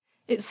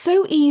It's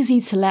so easy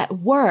to let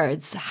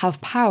words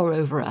have power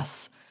over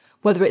us,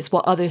 whether it's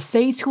what others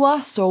say to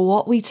us or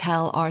what we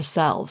tell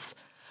ourselves.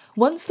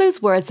 Once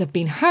those words have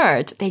been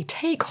heard, they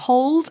take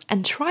hold,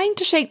 and trying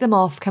to shake them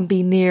off can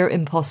be near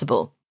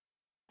impossible.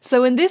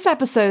 So in this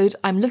episode,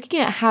 I'm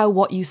looking at how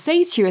what you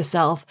say to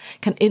yourself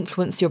can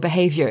influence your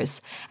behaviours,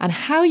 and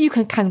how you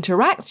can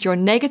counteract your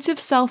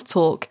negative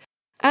self-talk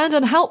and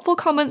unhelpful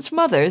comments from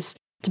others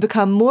to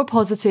become more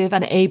positive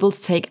and able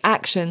to take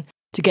action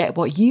to get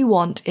what you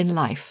want in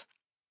life.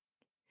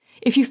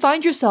 If you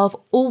find yourself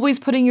always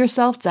putting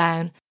yourself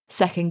down,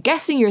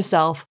 second-guessing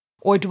yourself,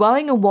 or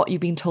dwelling on what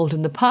you've been told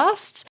in the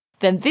past,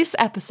 then this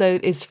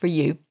episode is for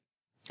you.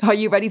 Are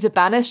you ready to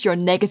banish your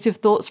negative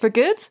thoughts for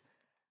good?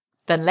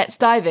 Then let's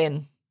dive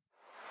in.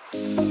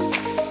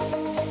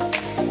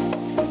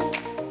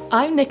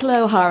 I'm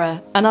Nicola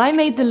O'Hara, and I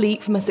made the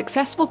leap from a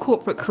successful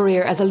corporate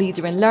career as a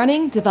leader in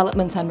learning,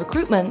 development and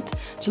recruitment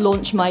to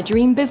launch my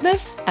dream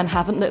business and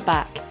haven't looked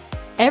back.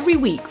 Every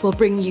week we'll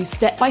bring you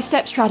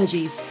step-by-step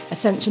strategies,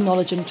 essential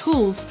knowledge and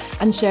tools,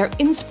 and share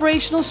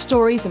inspirational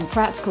stories and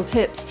practical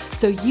tips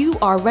so you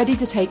are ready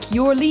to take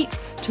your leap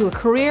to a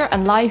career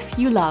and life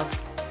you love.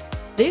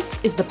 This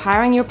is the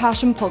Powering Your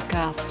Passion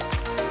podcast.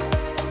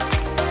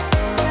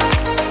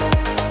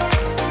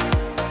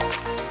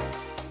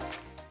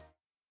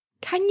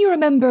 Can you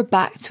remember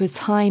back to a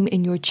time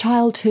in your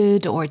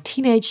childhood or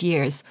teenage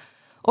years,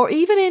 or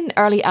even in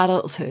early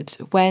adulthood,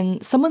 when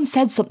someone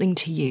said something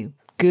to you,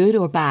 good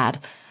or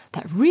bad,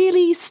 that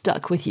really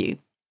stuck with you?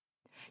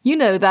 You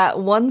know, that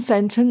one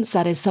sentence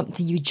that is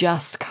something you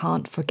just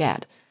can't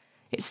forget.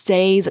 It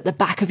stays at the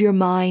back of your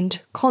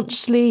mind,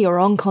 consciously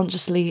or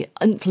unconsciously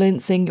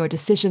influencing your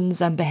decisions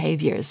and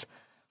behaviours.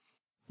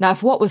 Now,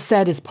 if what was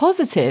said is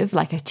positive,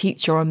 like a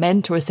teacher or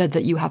mentor said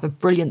that you have a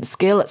brilliant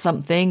skill at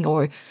something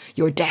or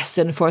you're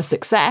destined for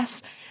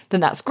success, then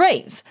that's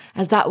great,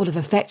 as that would have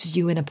affected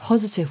you in a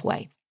positive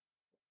way.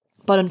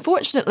 But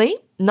unfortunately,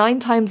 9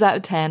 times out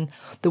of 10,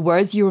 the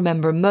words you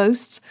remember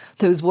most,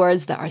 those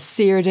words that are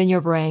seared in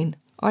your brain,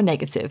 are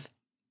negative.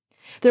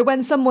 They're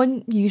when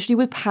someone, usually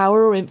with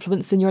power or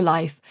influence in your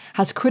life,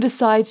 has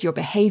criticised your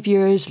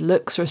behaviours,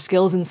 looks or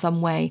skills in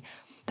some way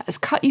that has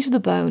cut you to the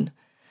bone,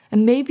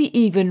 and maybe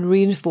even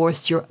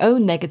reinforced your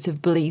own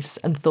negative beliefs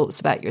and thoughts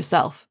about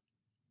yourself.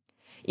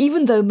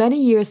 Even though many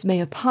years may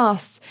have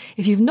passed,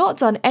 if you've not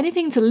done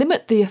anything to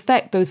limit the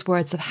effect those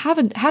words have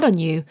had on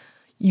you,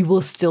 you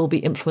will still be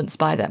influenced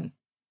by them.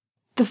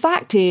 The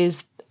fact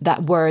is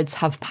that words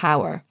have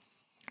power,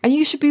 and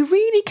you should be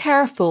really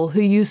careful who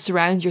you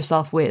surround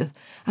yourself with,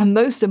 and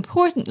most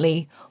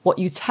importantly, what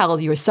you tell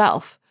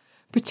yourself,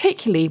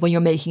 particularly when you're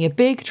making a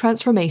big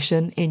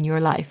transformation in your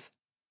life.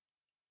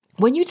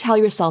 When you tell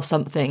yourself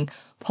something,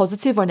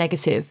 positive or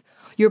negative,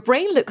 your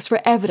brain looks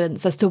for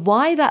evidence as to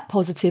why that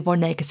positive or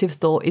negative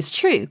thought is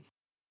true.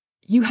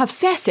 You have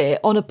set it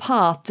on a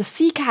path to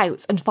seek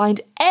out and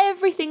find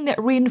everything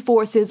that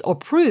reinforces or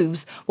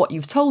proves what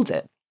you've told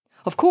it.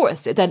 Of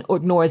course, it then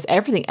ignores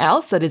everything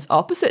else that is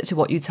opposite to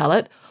what you tell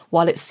it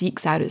while it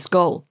seeks out its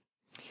goal.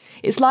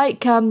 It's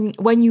like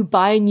when you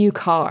buy a new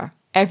car,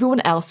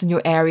 everyone else in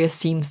your area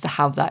seems to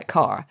have that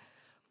car.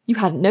 You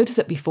hadn't noticed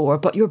it before,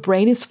 but your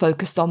brain is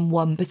focused on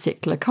one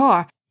particular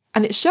car,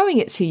 and it's showing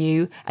it to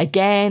you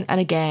again and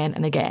again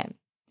and again.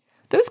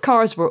 Those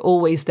cars were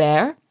always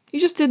there, you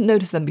just didn't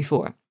notice them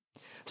before.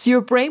 So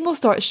your brain will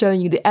start showing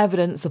you the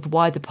evidence of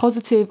why the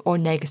positive or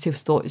negative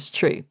thought is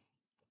true,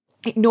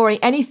 ignoring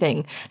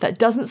anything that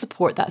doesn't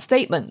support that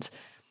statement.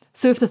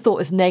 So if the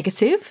thought is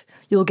negative,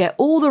 you'll get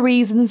all the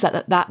reasons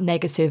that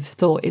negative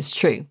thought is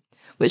true,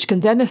 which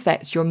can then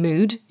affect your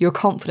mood, your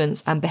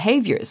confidence and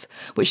behaviours,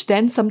 which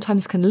then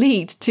sometimes can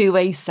lead to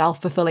a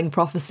self-fulfilling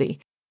prophecy.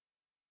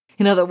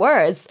 In other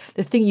words,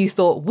 the thing you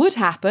thought would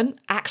happen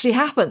actually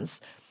happens.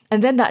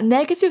 And then that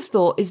negative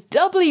thought is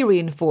doubly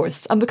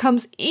reinforced and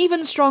becomes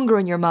even stronger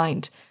in your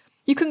mind.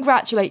 You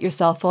congratulate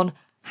yourself on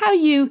how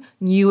you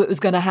knew it was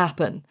going to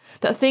happen,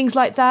 that things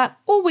like that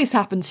always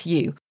happen to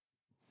you,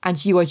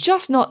 and you are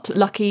just not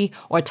lucky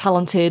or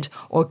talented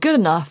or good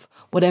enough,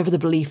 whatever the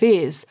belief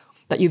is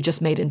that you've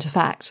just made into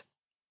fact.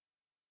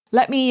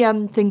 Let me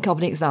think of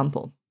an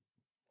example.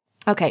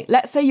 Okay,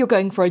 let's say you're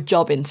going for a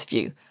job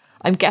interview.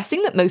 I'm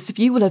guessing that most of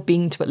you will have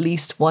been to at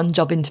least one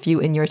job interview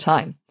in your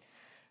time.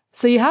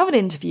 So you have an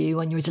interview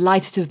and you're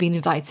delighted to have been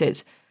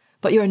invited,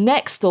 but your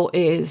next thought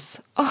is,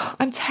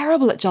 I'm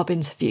terrible at job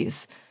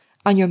interviews,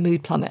 and your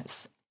mood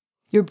plummets.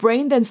 Your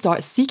brain then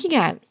starts seeking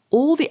out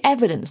all the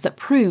evidence that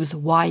proves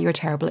why you're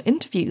terrible at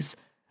interviews,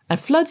 and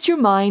floods your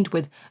mind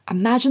with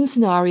imagined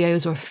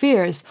scenarios or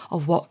fears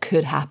of what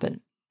could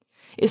happen.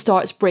 It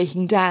starts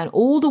breaking down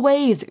all the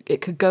ways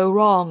it could go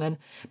wrong, and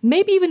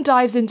maybe even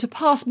dives into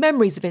past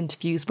memories of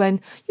interviews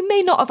when you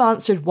may not have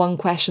answered one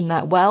question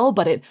that well,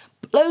 but it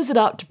blows it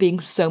up to being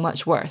so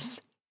much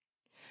worse.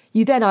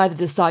 You then either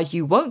decide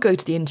you won't go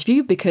to the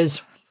interview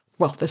because,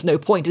 there's no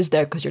point, is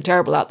there, because you're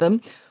terrible at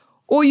them,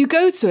 or you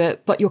go to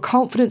it, but your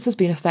confidence has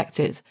been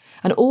affected,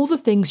 and all the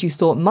things you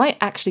thought might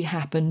actually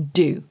happen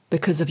do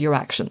because of your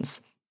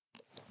actions.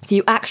 So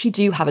you actually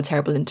do have a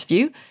terrible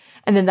interview,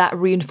 And then that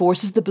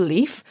reinforces the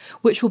belief,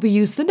 which will be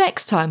used the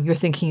next time you're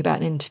thinking about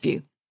an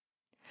interview.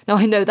 Now,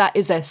 I know that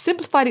is a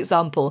simplified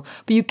example,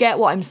 but you get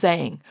what I'm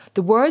saying.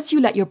 The words you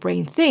let your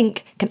brain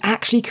think can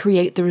actually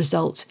create the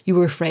result you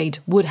were afraid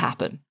would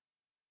happen.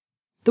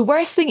 The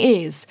worst thing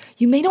is,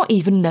 you may not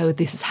even know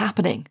this is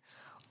happening.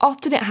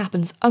 Often it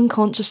happens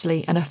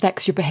unconsciously and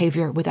affects your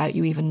behaviour without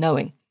you even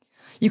knowing.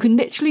 You can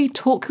literally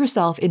talk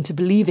yourself into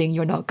believing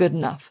you're not good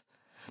enough.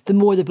 The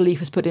more the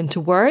belief is put into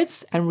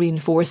words and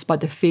reinforced by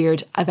the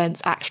feared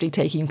events actually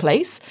taking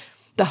place,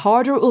 the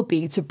harder it will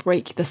be to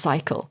break the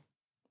cycle.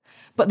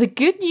 But the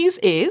good news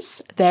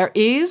is, there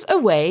is a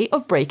way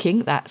of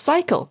breaking that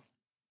cycle.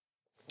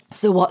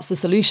 So what's the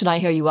solution, I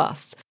hear you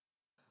ask?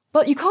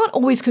 Well, you can't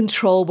always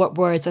control what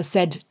words are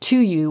said to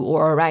you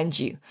or around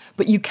you,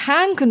 but you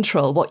can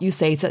control what you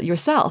say to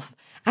yourself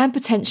and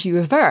potentially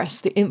reverse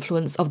the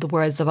influence of the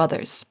words of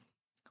others.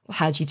 Well,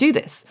 how do you do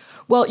this?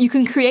 Well, you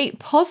can create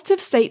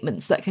positive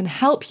statements that can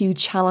help you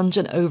challenge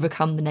and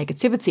overcome the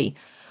negativity.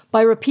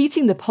 By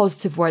repeating the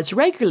positive words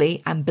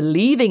regularly and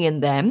believing in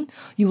them,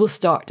 you will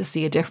start to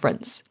see a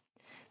difference.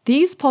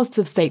 These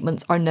positive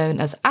statements are known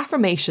as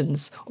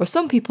affirmations, or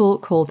some people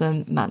call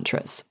them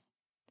mantras.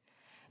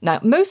 Now,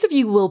 most of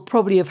you will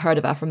probably have heard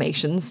of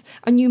affirmations,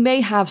 and you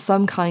may have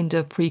some kind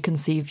of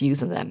preconceived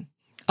views on them.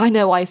 I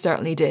know I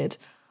certainly did.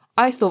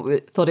 I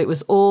thought it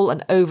was all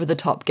an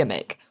over-the-top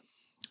gimmick.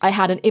 I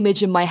had an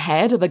image in my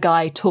head of a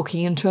guy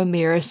talking into a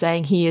mirror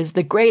saying he is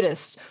the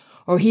greatest,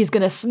 or he's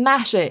going to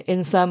smash it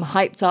in some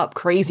hyped-up,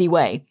 crazy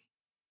way.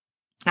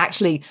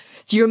 Actually,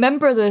 do you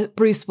remember the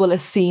Bruce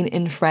Willis scene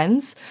in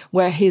Friends,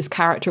 where his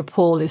character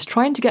Paul is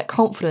trying to get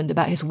confident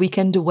about his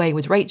weekend away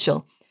with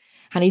Rachel?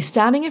 And he's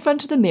standing in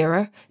front of the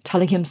mirror,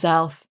 telling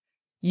himself,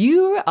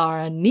 "You are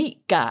a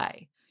neat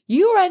guy.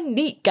 You are a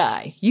neat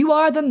guy. You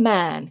are the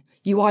man.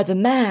 You are the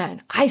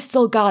man. I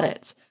still got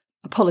it."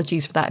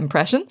 Apologies for that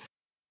impression.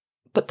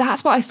 But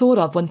that's what I thought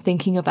of when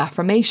thinking of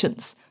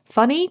affirmations.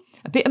 Funny,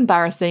 a bit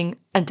embarrassing,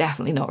 and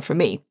definitely not for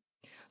me.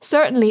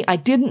 Certainly, I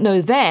didn't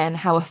know then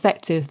how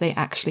effective they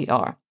actually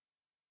are.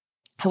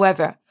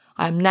 However,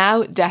 I'm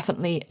now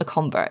definitely a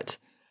convert.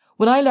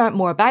 When I learned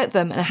more about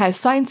them and how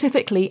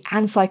scientifically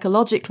and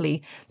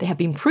psychologically they have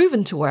been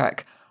proven to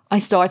work, I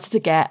started to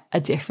get a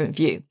different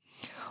view.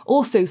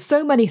 Also,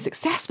 so many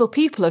successful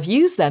people have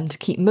used them to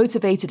keep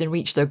motivated and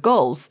reach their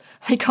goals,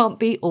 they can't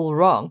be all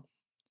wrong.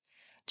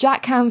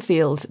 Jack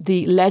Canfield,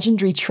 the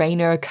legendary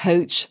trainer,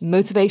 coach,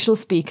 motivational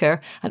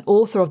speaker, and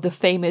author of the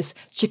famous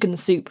Chicken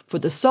Soup for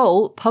the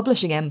Soul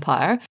publishing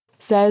empire,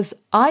 says,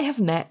 "I have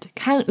met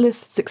countless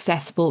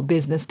successful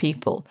business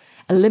people,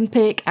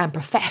 Olympic and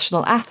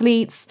professional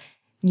athletes,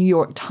 New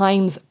York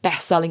Times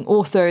best-selling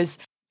authors,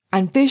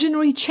 and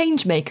visionary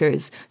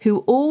changemakers who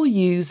all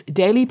use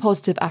daily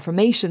positive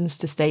affirmations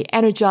to stay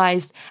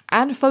energized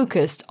and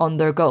focused on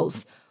their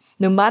goals,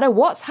 no matter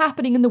what's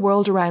happening in the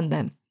world around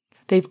them.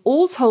 They've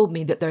all told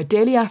me that their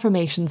daily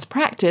affirmations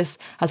practice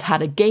has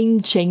had a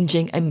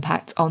game-changing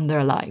impact on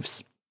their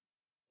lives."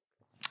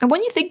 And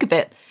when you think of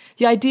it,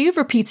 the idea of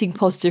repeating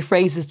positive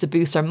phrases to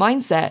boost our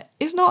mindset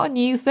is not a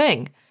new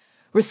thing.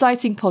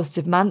 Reciting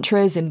positive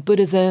mantras in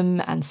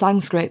Buddhism and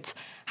Sanskrit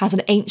has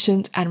an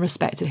ancient and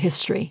respected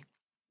history.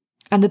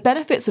 And the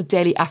benefits of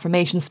daily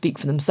affirmations speak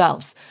for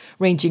themselves,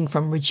 ranging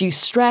from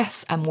reduced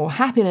stress and more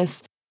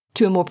happiness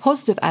to a more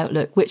positive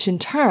outlook, which in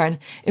turn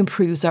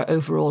improves our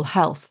overall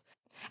health.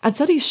 And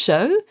studies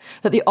show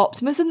that the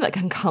optimism that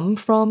can come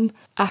from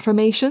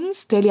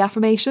affirmations, daily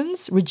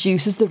affirmations,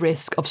 reduces the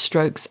risk of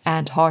strokes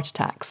and heart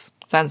attacks.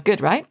 Sounds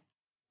good, right?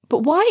 But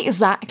why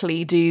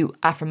exactly do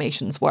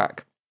affirmations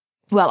work?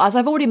 Well, as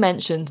I've already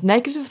mentioned,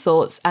 negative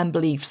thoughts and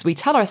beliefs we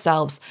tell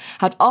ourselves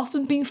have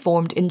often been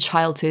formed in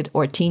childhood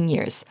or teen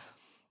years.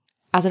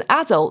 As an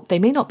adult, they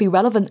may not be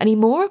relevant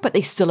anymore, but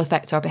they still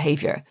affect our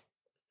behaviour.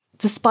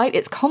 Despite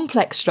its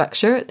complex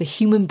structure, the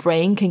human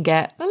brain can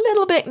get a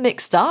little bit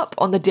mixed up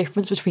on the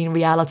difference between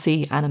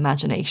reality and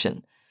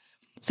imagination.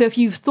 So if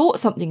you've thought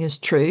something is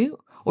true,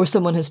 or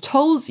someone has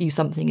told you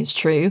something is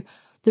true,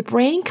 the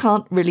brain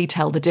can't really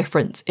tell the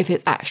difference if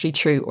it's actually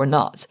true or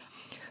not.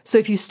 So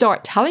if you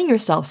start telling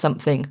yourself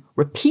something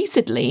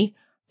repeatedly,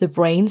 the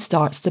brain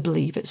starts to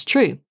believe it's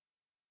true.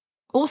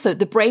 Also,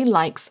 the brain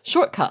likes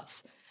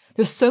shortcuts.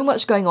 There's so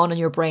much going on in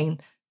your brain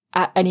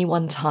at any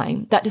one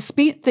time that to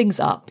speed things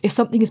up, if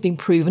something has been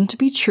proven to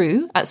be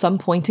true at some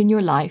point in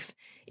your life,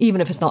 even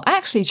if it's not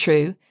actually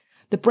true,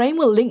 the brain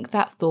will link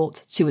that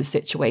thought to a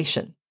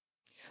situation.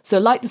 So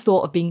like the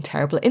thought of being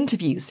terrible at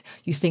interviews,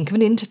 you think of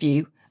an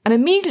interview and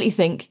immediately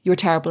think you're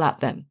terrible at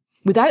them,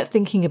 without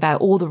thinking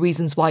about all the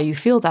reasons why you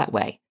feel that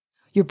way.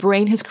 Your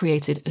brain has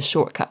created a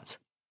shortcut.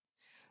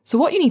 So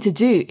what you need to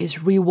do is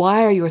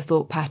rewire your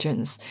thought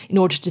patterns in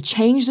order to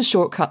change the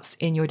shortcuts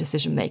in your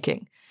decision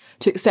making,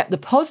 to accept the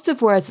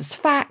positive words as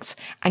facts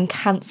and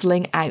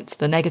cancelling out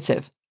the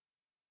negative.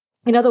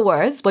 In other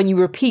words, when you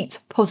repeat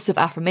positive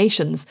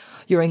affirmations,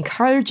 you're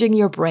encouraging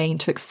your brain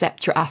to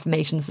accept your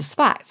affirmations as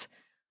fact,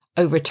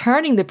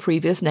 overturning the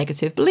previous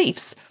negative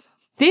beliefs.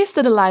 This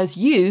then allows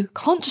you,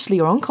 consciously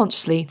or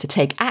unconsciously, to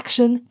take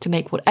action to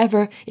make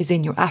whatever is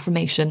in your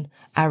affirmation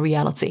a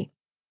reality.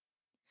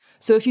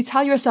 So if you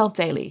tell yourself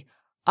daily,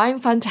 I'm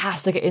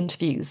fantastic at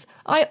interviews,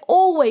 I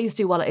always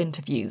do well at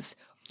interviews,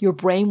 your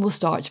brain will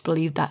start to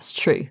believe that's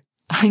true.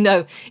 I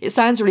know, it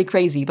sounds really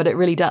crazy, but it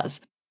really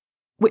does.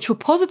 Which will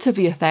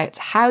positively affect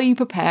how you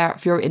prepare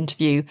for your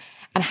interview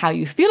and how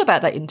you feel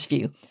about that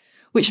interview,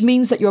 which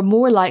means that you're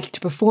more likely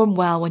to perform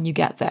well when you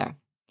get there.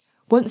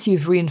 Once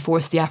you've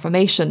reinforced the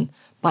affirmation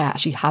by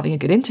actually having a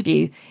good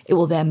interview, it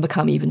will then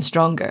become even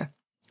stronger.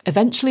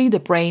 Eventually, the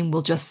brain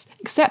will just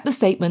accept the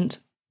statement,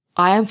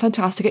 I am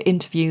fantastic at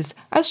interviews,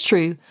 as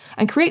true,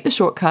 and create the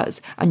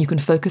shortcuts, and you can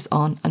focus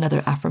on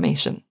another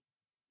affirmation.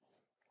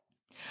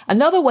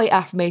 Another way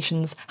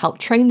affirmations help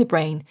train the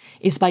brain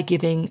is by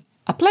giving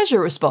a pleasure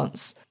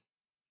response.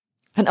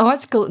 An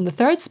article in the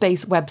Third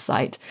Space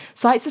website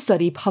cites a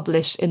study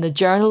published in the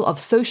Journal of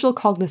Social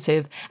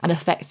Cognitive and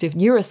Affective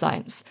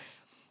Neuroscience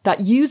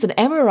that used an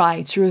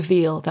MRI to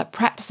reveal that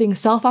practicing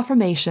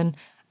self-affirmation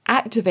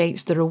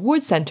activates the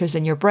reward centres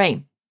in your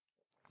brain.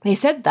 They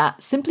said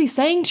that simply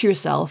saying to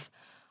yourself,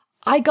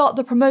 I got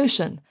the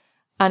promotion,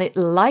 and it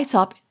light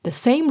up the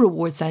same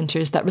reward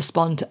centres that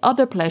respond to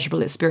other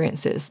pleasurable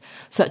experiences,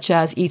 such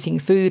as eating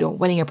food or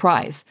winning a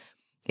prize.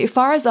 It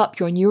fires up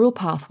your neural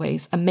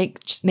pathways and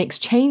makes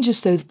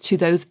changes to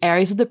those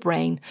areas of the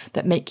brain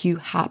that make you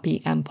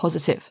happy and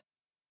positive.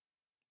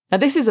 Now,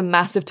 this is a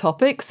massive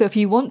topic, so if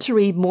you want to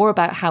read more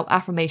about how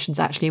affirmations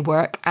actually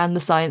work and the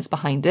science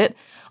behind it,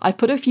 I've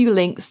put a few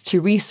links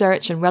to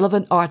research and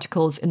relevant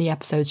articles in the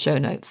episode show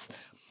notes.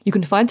 You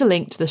can find a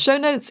link to the show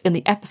notes in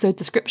the episode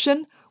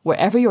description,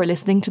 wherever you're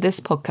listening to this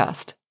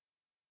podcast.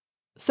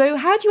 So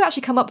how do you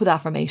actually come up with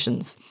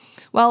affirmations?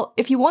 Well,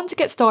 if you want to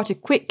get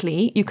started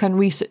quickly, you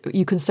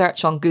can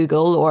search on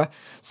Google or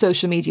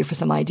social media for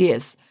some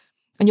ideas.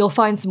 And you'll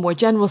find some more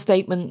general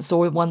statements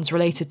or ones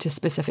related to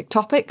specific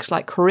topics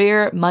like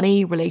career,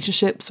 money,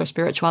 relationships, or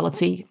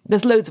spirituality.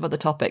 There's loads of other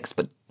topics,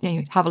 but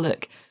have a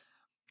look.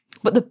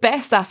 But the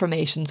best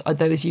affirmations are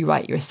those you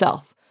write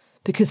yourself,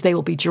 because they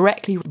will be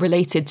directly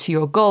related to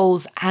your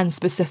goals and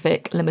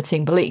specific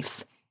limiting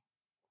beliefs.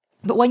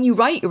 But when you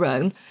write your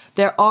own,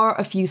 there are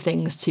a few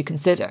things to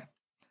consider.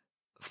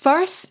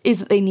 First is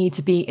that they need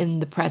to be in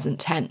the present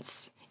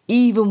tense,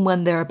 even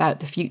when they're about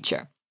the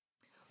future.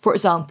 For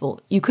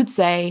example, you could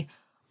say,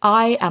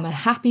 I am a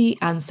happy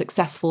and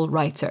successful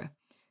writer,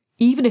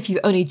 even if you've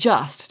only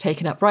just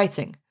taken up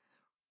writing.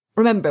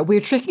 Remember,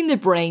 we're tricking the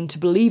brain to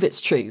believe it's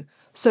true,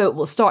 so it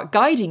will start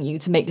guiding you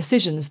to make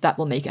decisions that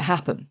will make it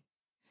happen.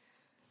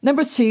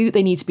 Number 2,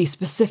 they need to be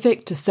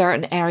specific to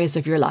certain areas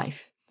of your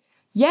life.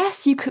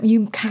 Yes, you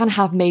can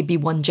have maybe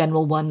one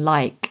general one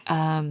like,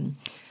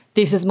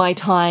 this is my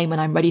time and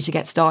I'm ready to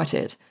get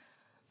started.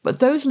 But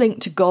those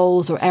linked to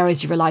goals or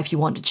areas of your life you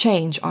want to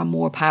change are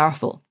more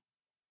powerful.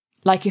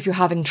 Like if you're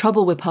having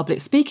trouble with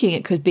public speaking,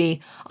 it could be,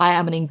 I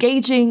am an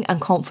engaging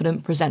and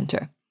confident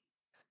presenter.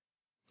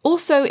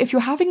 Also, if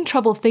you're having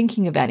trouble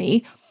thinking of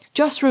any,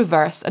 just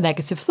reverse a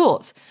negative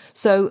thought.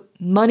 So,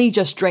 money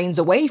just drains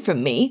away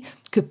from me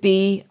could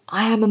be,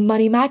 I am a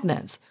money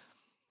magnet.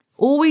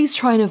 Always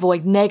try and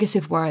avoid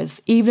negative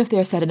words, even if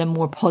they're said in a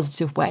more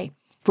positive way.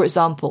 For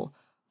example,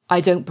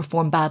 I don't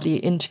perform badly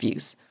at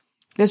interviews.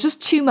 There's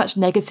just too much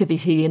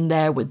negativity in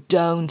there with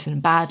don't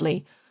and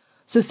badly.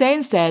 So say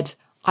instead,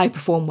 I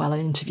perform well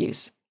in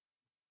interviews.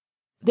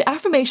 The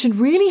affirmation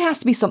really has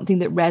to be something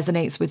that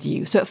resonates with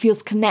you, so it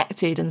feels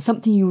connected and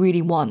something you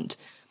really want.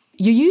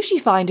 You usually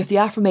find if the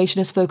affirmation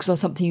is focused on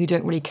something you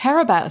don't really care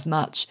about as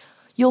much,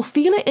 you'll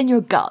feel it in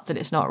your gut that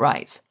it's not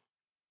right.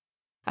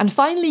 And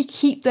finally,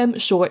 keep them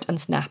short and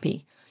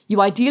snappy.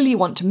 You ideally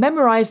want to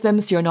memorize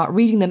them so you're not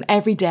reading them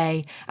every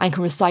day and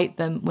can recite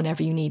them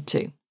whenever you need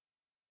to.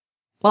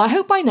 Well, I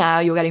hope by now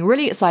you're getting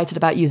really excited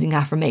about using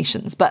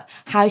affirmations, but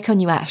how can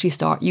you actually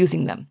start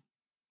using them?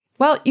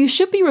 Well, you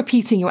should be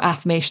repeating your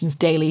affirmations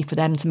daily for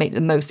them to make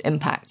the most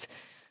impact.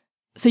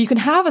 So you can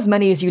have as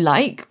many as you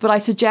like, but I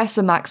suggest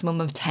a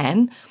maximum of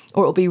 10,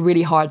 or it'll be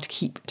really hard to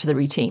keep to the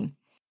routine.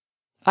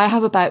 I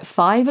have about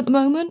 5 at the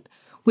moment,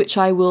 which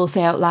I will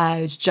say out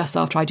loud just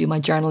after I do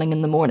my journaling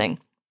in the morning.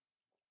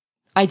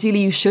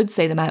 Ideally, you should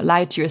say them out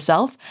loud to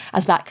yourself,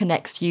 as that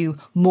connects you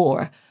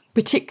more,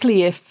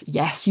 particularly if,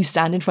 yes, you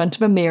stand in front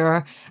of a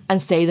mirror and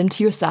say them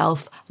to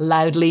yourself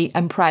loudly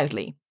and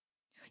proudly.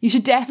 You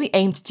should definitely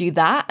aim to do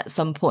that at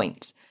some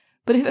point.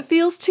 But if it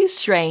feels too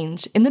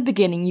strange, in the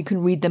beginning you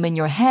can read them in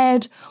your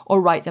head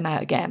or write them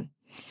out again.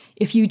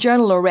 If you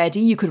journal already,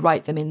 you could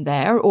write them in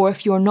there, or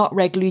if you're not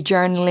regularly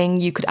journaling,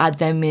 you could add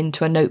them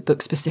into a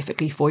notebook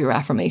specifically for your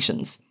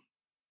affirmations.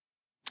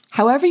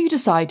 However you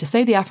decide to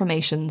say the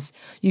affirmations,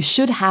 you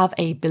should have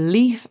a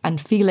belief and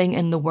feeling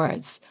in the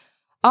words.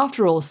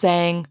 After all,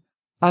 saying,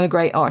 I'm a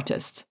great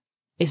artist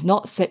is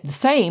not the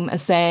same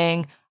as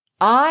saying,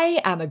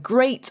 I am a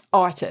great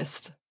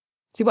artist.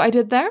 See what I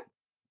did there?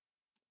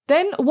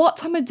 Then what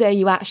time of day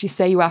you actually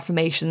say your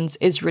affirmations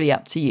is really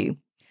up to you.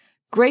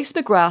 Grace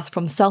McGrath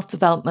from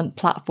self-development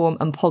platform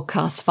and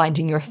podcast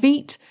Finding Your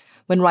Feet,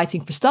 when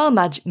writing for Style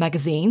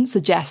magazine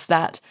suggests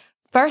that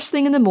first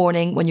thing in the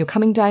morning when you're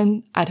coming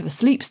down out of a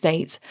sleep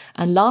state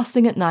and last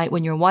thing at night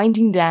when you're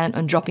winding down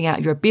and dropping out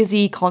of your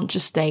busy,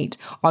 conscious state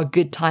are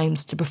good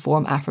times to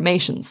perform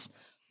affirmations.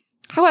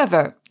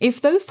 However,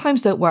 if those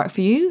times don't work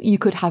for you, you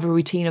could have a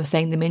routine of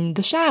saying them in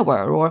the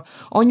shower or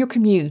on your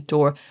commute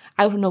or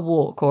out on a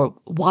walk or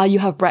while you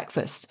have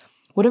breakfast,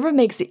 whatever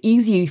makes it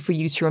easier for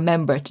you to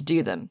remember to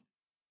do them.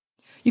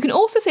 You can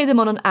also say them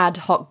on an ad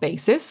hoc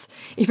basis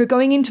if you're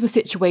going into a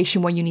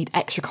situation where you need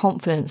extra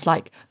confidence,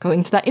 like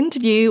going to that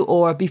interview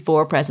or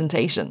before a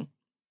presentation.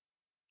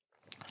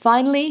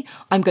 Finally,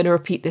 I'm going to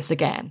repeat this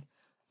again.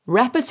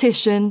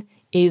 Repetition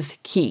is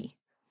key.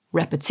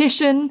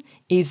 Repetition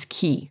is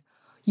key.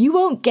 You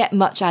won't get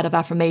much out of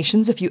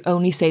affirmations if you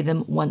only say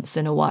them once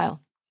in a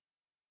while.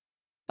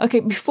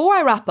 Okay, before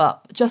I wrap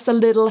up, just a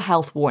little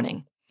health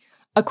warning.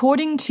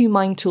 According to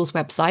MindTools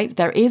website,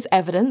 there is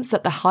evidence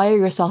that the higher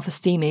your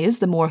self-esteem is,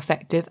 the more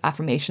effective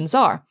affirmations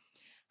are.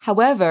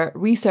 However,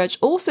 research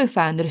also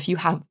found that if you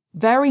have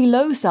very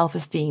low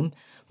self-esteem,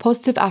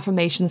 positive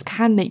affirmations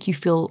can make you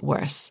feel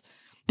worse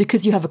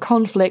because you have a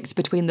conflict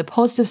between the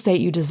positive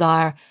state you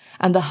desire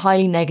and the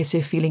highly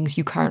negative feelings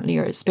you currently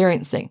are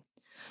experiencing.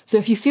 So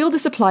if you feel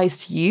this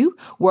applies to you,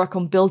 work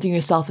on building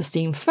your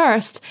self-esteem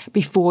first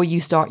before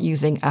you start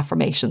using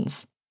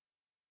affirmations.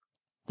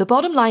 The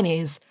bottom line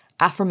is,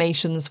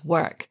 affirmations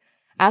work,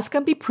 as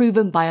can be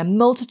proven by a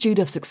multitude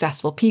of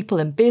successful people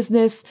in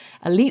business,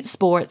 elite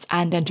sports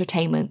and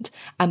entertainment,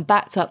 and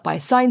backed up by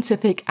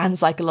scientific and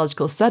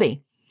psychological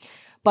study.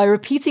 By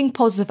repeating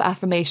positive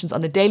affirmations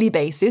on a daily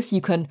basis,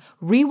 you can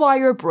rewire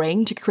your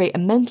brain to create a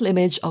mental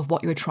image of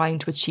what you're trying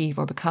to achieve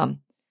or become.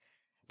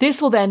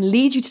 This will then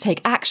lead you to take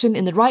action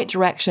in the right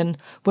direction,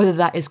 whether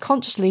that is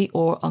consciously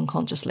or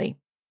unconsciously.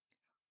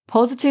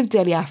 Positive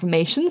daily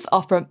affirmations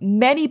offer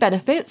many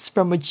benefits,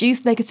 from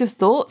reduced negative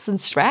thoughts and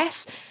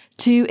stress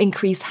to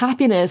increased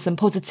happiness and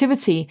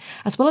positivity,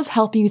 as well as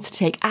helping you to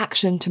take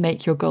action to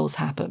make your goals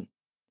happen.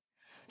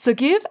 So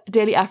give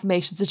daily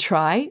affirmations a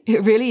try.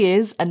 It really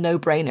is a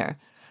no-brainer.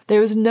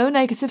 There is no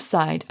negative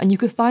side, and you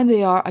could find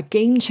they are a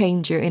game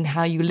changer in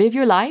how you live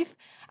your life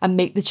and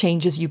make the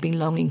changes you've been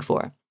longing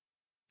for.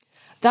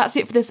 That's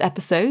it for this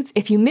episode.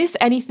 If you miss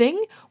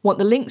anything, want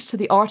the links to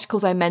the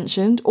articles I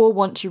mentioned, or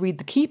want to read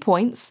the key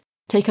points,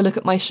 take a look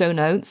at my show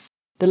notes.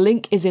 The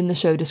link is in the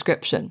show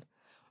description.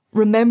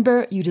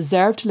 Remember, you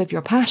deserve to live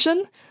your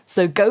passion,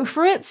 so go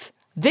for it.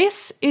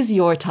 This is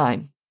your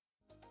time.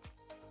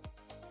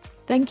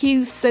 Thank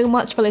you so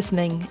much for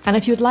listening. And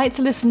if you'd like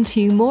to listen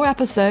to more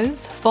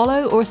episodes,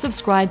 follow or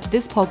subscribe to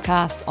this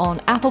podcast on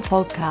Apple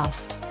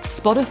Podcasts,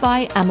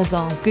 Spotify,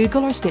 Amazon,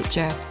 Google or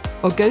Stitcher,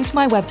 or go to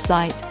my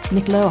website,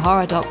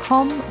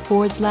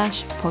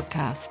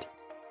 nicolaohara.com/podcast.